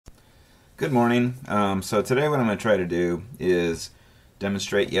Good morning. So today what I'm going to try to do is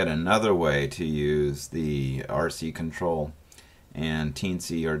demonstrate yet another way to use the RC control and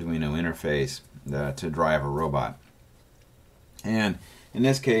Teensy Arduino interface to drive a robot. And in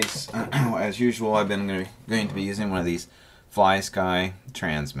this case, as usual, I've been going to be using one of these FlySky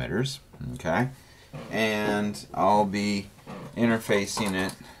transmitters. Okay, and I'll be interfacing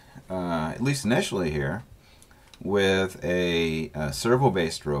it, at least initially here, with a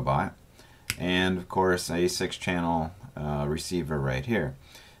servo-based robot. And of course a 6-channel receiver right here.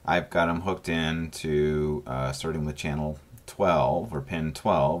 I've got them hooked into starting with channel 12 or pin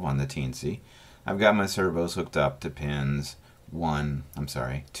 12 on the Teensy. I've got my servos hooked up to pins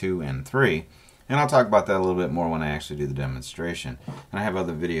 2 and 3, and I'll talk about that a little bit more when I actually do the demonstration. And I have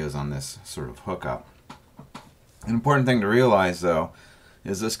other videos on this sort of hookup. An important thing to realize though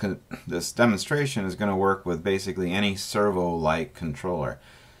is this demonstration is going to work with basically any servo-like controller.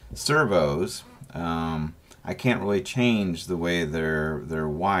 Servos, I can't really change the way they're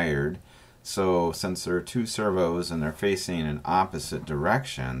wired, so since there are two servos and they're facing in opposite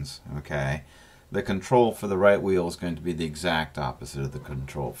directions, okay, the control for the right wheel is going to be the exact opposite of the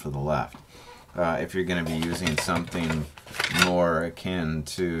control for the left. If you're going to be using something more akin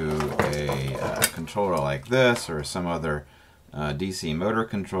to a controller like this or some other DC motor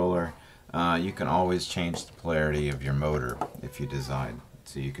controller, you can always change the polarity of your motor if you decide.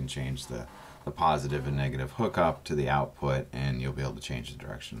 So you can change the positive and negative hookup to the output, and you'll be able to change the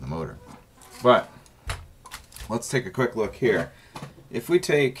direction of the motor. But let's take a quick look here. If we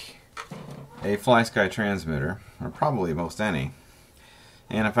take a FlySky transmitter, or probably most any,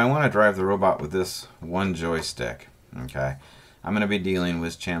 and if I want to drive the robot with this one joystick, okay, I'm going to be dealing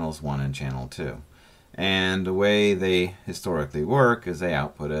with channels 1 and channel 2. And the way they historically work is they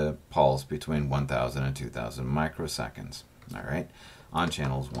output a pulse between 1,000 and 2,000 microseconds, all right, on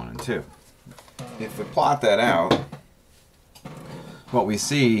channels 1 and 2. If we plot that out, what we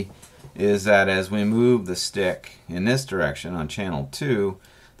see is that as we move the stick in this direction on channel 2,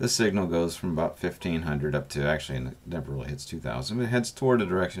 the signal goes from about 1,500 up to, actually it never really hits 2,000, but it heads toward the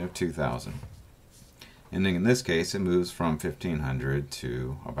direction of 2,000. And then in this case it moves from 1,500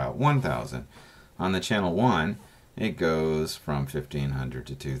 to about 1,000. On the channel 1 it goes from 1,500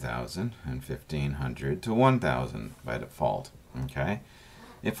 to 2,000 and 1,500 to 1,000 by default. Okay,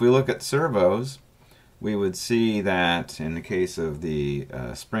 if we look at servos, we would see that in the case of the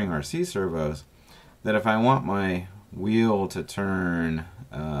spring RC servos, that if I want my wheel to turn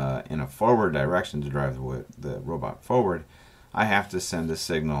in a forward direction to drive the robot forward, I have to send a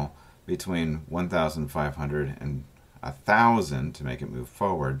signal between 1,500 and 1,000 to make it move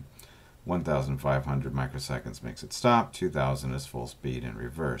forward. 1,500 microseconds makes it stop. 2,000 is full speed in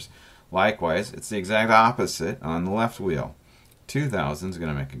reverse. Likewise, it's the exact opposite on the left wheel. 2,000 is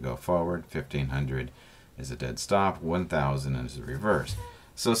going to make it go forward. 1,500 is a dead stop. 1,000 is a reverse.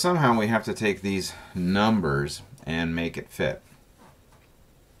 So somehow we have to take these numbers and make it fit.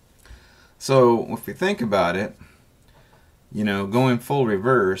 So if we think about it, you know, going full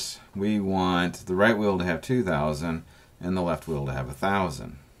reverse, we want the right wheel to have 2,000 and the left wheel to have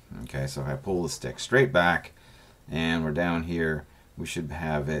 1,000. Okay, so if I pull the stick straight back and we're down here, we should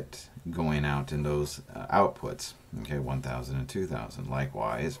have it going out in those outputs. Okay, 1,000 and 2,000.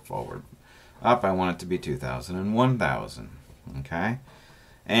 Likewise, forward, up, I want it to be 2,000 and 1,000. Okay,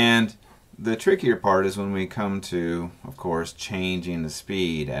 and the trickier part is when we come to, of course, changing the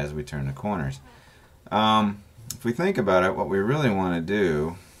speed as we turn the corners. If we think about it, what we really want to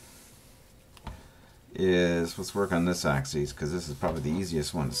do is, let's work on this axis because this is probably the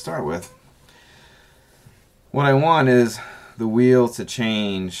easiest one to start with. What I want is the wheel to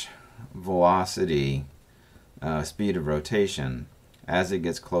change velocity, speed of rotation, as it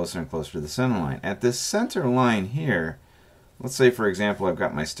gets closer and closer to the center line. At this center line here, let's say for example I've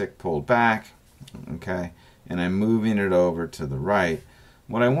got my stick pulled back, okay, and I'm moving it over to the right.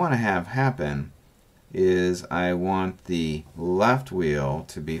 What I want to have happen is I want the left wheel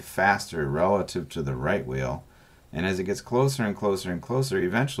to be faster relative to the right wheel, and as it gets closer and closer and closer,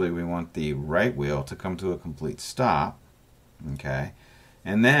 eventually we want the right wheel to come to a complete stop, okay,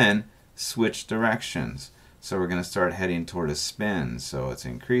 and then switch directions. So we're going to start heading toward a spin. So it's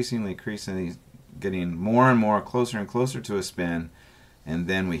increasingly getting more and more closer and closer to a spin, and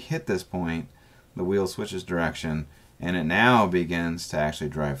then we hit this point, the wheel switches direction, and it now begins to actually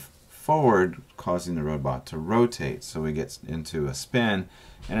drive forward, causing the robot to rotate. So we get into a spin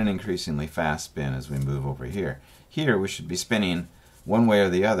and an increasingly fast spin as we move over here. Here we should be spinning one way or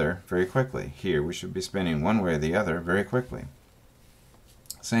the other very quickly. Here we should be spinning one way or the other very quickly.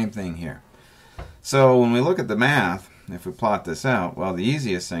 Same thing here. So when we look at the math, if we plot this out, well, the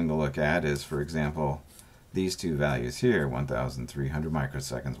easiest thing to look at is, for example, these two values here, 1,300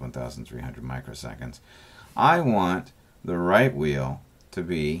 microseconds, 1,300 microseconds. I want the right wheel to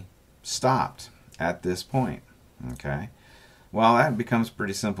be stopped at this point. Okay? Well, that becomes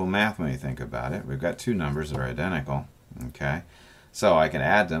pretty simple math when you think about it. We've got two numbers that are identical. Okay? So I can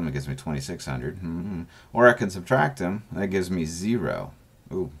add them, it gives me 2,600. Or I can subtract them, that gives me 0.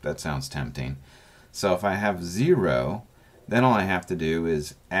 Ooh, that sounds tempting. So if I have 0, then all I have to do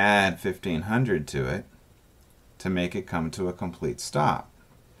is add 1,500 to it to make it come to a complete stop.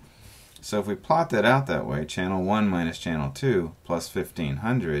 So if we plot that out that way, channel 1 minus channel 2 plus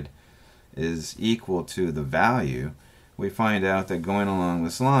 1,500 is equal to the value, we find out that going along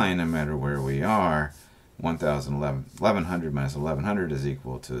this line, no matter where we are, 1,100 minus 1,100 is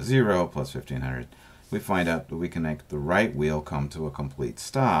equal to 0 plus 1,500. We find out that we can make the right wheel come to a complete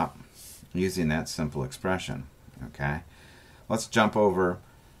stop using that simple expression. Okay? Let's jump over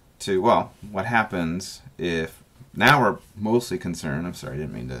to, well, what happens if, now we're mostly concerned, I'm sorry, I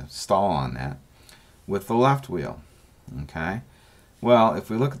didn't mean to stall on that, with the left wheel. Okay? Well, if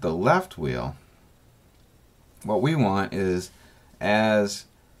we look at the left wheel, what we want is as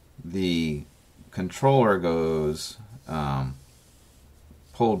the controller goes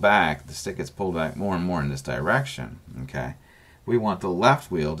pulled back, the stick gets pulled back more and more in this direction. Okay? We want the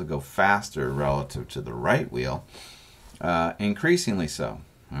left wheel to go faster relative to the right wheel, increasingly so.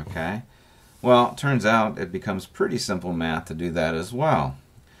 Okay? Well, it turns out it becomes pretty simple math to do that as well.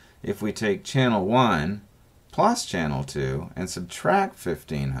 If we take channel 1 plus channel 2 and subtract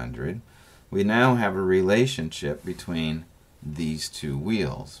 1,500, we now have a relationship between these two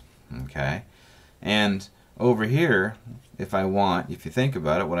wheels. Okay? And over here, if you think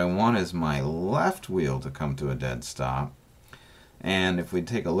about it, what I want is my left wheel to come to a dead stop. And if we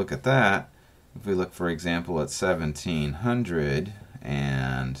take a look at that, if we look, for example, at 1,700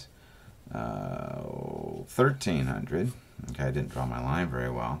 and 1,300, okay, I didn't draw my line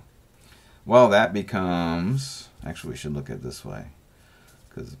very well. Well, that becomes, actually we should look at it this way,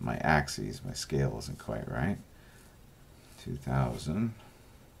 because my axes, my scale isn't quite right. 2,000,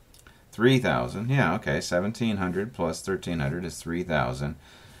 3,000, yeah, okay, 1,700 plus 1,300 is 3,000.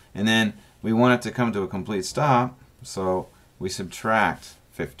 And then we want it to come to a complete stop, so we subtract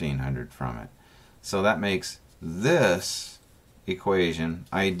 1,500 from it. So that makes this equation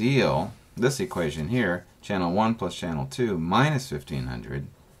ideal, this equation here, channel 1 plus channel 2 minus 1,500,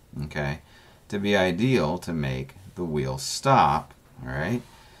 okay, to be ideal to make the wheel stop, all right?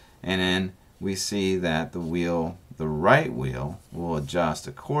 And then we see that the right wheel will adjust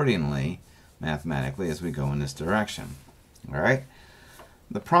accordingly, mathematically, as we go in this direction, all right?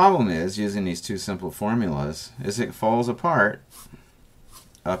 The problem is, using these two simple formulas, is it falls apart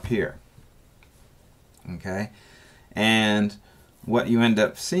up here, okay? And what you end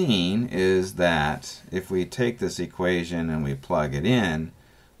up seeing is that if we take this equation and we plug it in,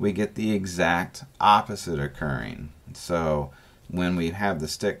 we get the exact opposite occurring. So when we have the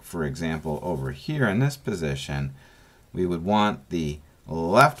stick, for example, over here in this position, we would want the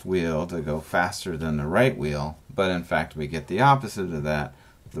left wheel to go faster than the right wheel, but in fact we get the opposite of that.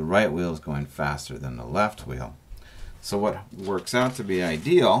 The right wheel is going faster than the left wheel. So what works out to be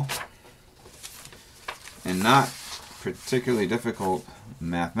ideal and not particularly difficult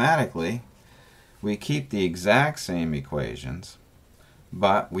mathematically, we keep the exact same equations,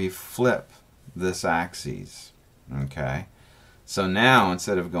 but we flip this axis. Okay? So now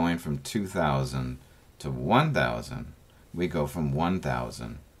instead of going from 2,000 to 1,000, we go from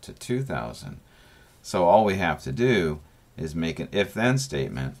 1,000 to 2,000. So all we have to do is make an if-then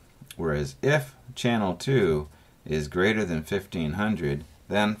statement, whereas if channel 2 is greater than 1,500,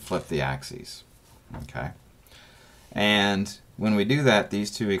 then flip the axes. Okay? And when we do that, these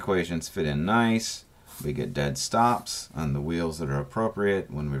two equations fit in nice. We get dead stops on the wheels that are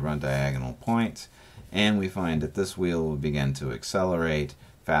appropriate when we run diagonal points, and we find that this wheel will begin to accelerate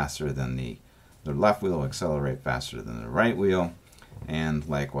faster than the left wheel will accelerate faster than the right wheel, and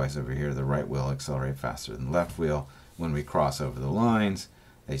likewise over here the right wheel will accelerate faster than the left wheel. When we cross over the lines,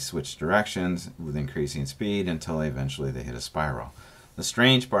 they switch directions with increasing speed until eventually they hit a spiral. The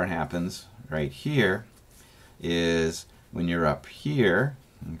strange part happens right here is when you're up here,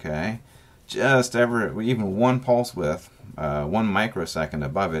 okay, just even one pulse width, 1 microsecond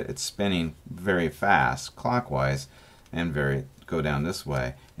above it, it's spinning very fast clockwise, and go down this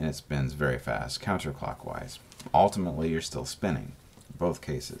way, and it spins very fast counterclockwise. Ultimately, you're still spinning, both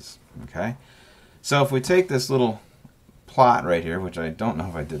cases. Okay, so if we take this little plot right here, which I don't know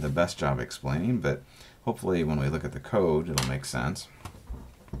if I did the best job explaining, but hopefully when we look at the code, it'll make sense,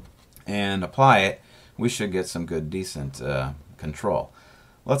 and apply it. we should get some good, decent control.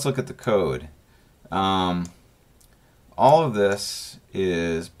 Let's look at the code. All of this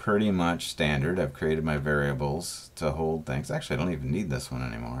is pretty much standard. I've created my variables to hold things. Actually, I don't even need this one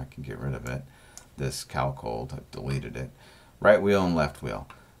anymore. I can get rid of it. This calc hold, I've deleted it. Right wheel and left wheel.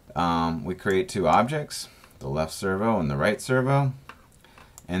 We create two objects, the left servo and the right servo.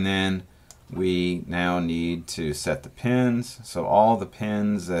 And then we now need to set the pins. So all the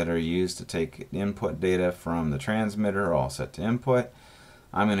pins that are used to take input data from the transmitter are all set to input.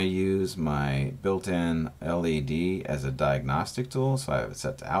 I'm going to use my built-in LED as a diagnostic tool, so I have it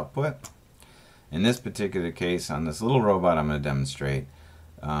set to output. In this particular case, on this little robot I'm going to demonstrate,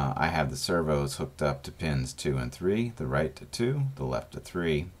 I have the servos hooked up to pins 2 and 3, the right to 2, the left to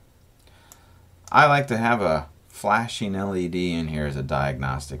 3. I like to have a flashing LED in here as a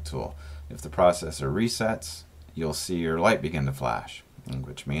diagnostic tool. If the processor resets, you'll see your light begin to flash,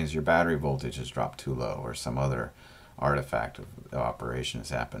 which means your battery voltage has dropped too low or some other artifact of operation has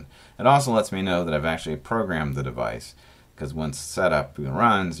happened. It also lets me know that I've actually programmed the device, because once set up and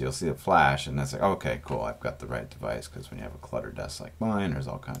runs, you'll see it flash, and that's like, okay, cool, I've got the right device, because when you have a cluttered desk like mine, there's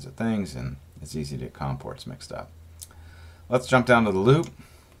all kinds of things, and it's easy to get COM ports mixed up. Let's jump down to the loop.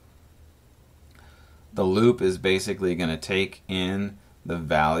 The loop is basically going to take in the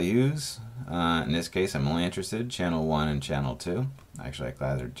values. In this case, I'm only interested in channel 1 and channel 2. Actually, I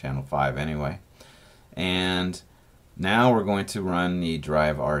clattered channel 5 anyway. And now we're going to run the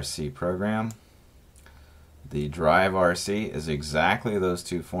drive RC program. The drive RC is exactly those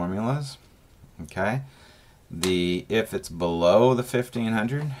two formulas. Okay. If it's below the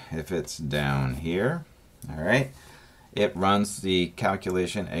 1500, if it's down here, all right, it runs the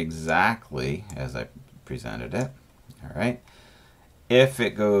calculation exactly as I presented it. All right. If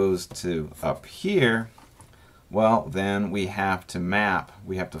it goes to up here, well, then we have to map,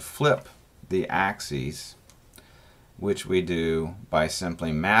 we have to flip the axes, which we do by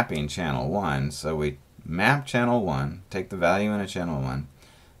simply mapping channel 1. So we map channel 1, take the value in a channel 1,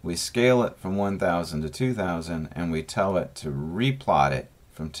 we scale it from 1000 to 2000, and we tell it to replot it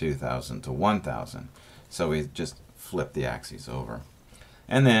from 2000 to 1000. So we just flip the axes over.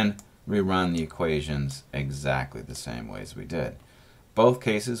 And then we run the equations exactly the same way as we did. Both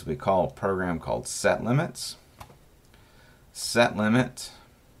cases we call a program called set limits. Set limit,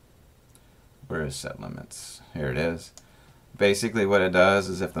 where is set limits? Here it is. Basically what it does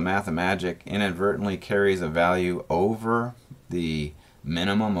is if the Mathemagic inadvertently carries a value over the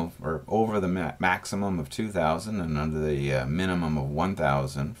minimum of, or over the maximum of 2000 and under the minimum of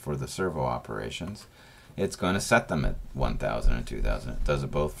 1000 for the servo operations, it's going to set them at 1000 and 2000. It does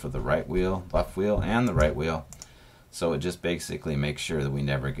it both for the right wheel, left wheel, and the right wheel. So it just basically makes sure that we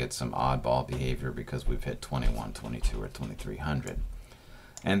never get some oddball behavior because we've hit 21, 22, or 2300.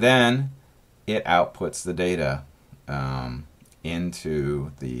 And then it outputs the data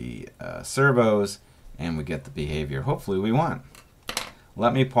into the servos, and we get the behavior hopefully we want.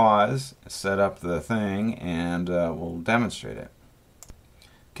 Let me pause, set up the thing, and we'll demonstrate it.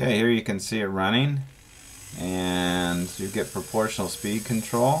 Okay, here you can see it running, and you get proportional speed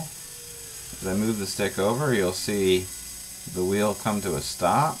control. As I move the stick over, you'll see the wheel come to a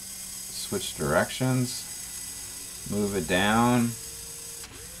stop, switch directions, move it down.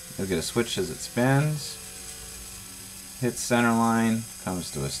 You'll get a switch as it spins, hits center line, comes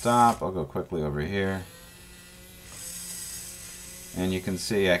to a stop. I'll go quickly over here. And you can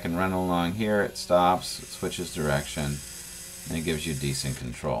see I can run along here, it stops, it switches direction, and it gives you decent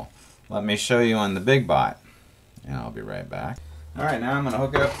control. Let me show you on the big bot, and I'll be right back. Alright, now I'm going to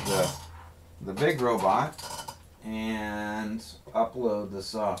hook up the big robot and upload the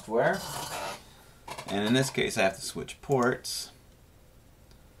software. And in this case I have to switch ports.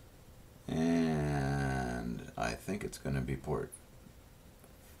 And I think it's going to be port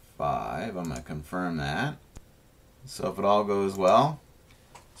 5. I'm going to confirm that. So if it all goes well,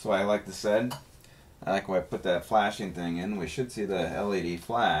 so I like when I put that flashing thing in, we should see the LED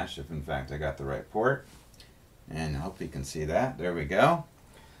flash if in fact I got the right port. And I hope you can see that. There we go.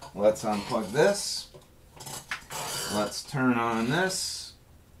 Let's unplug this. Let's turn on this.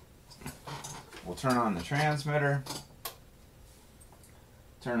 We'll turn on the transmitter.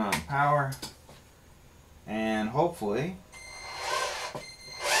 Turn on power. And hopefully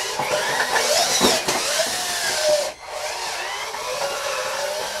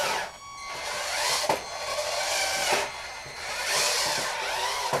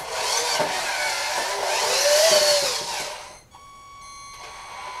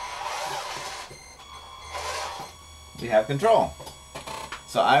we have control.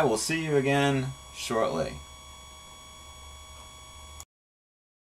 So I will see you again shortly.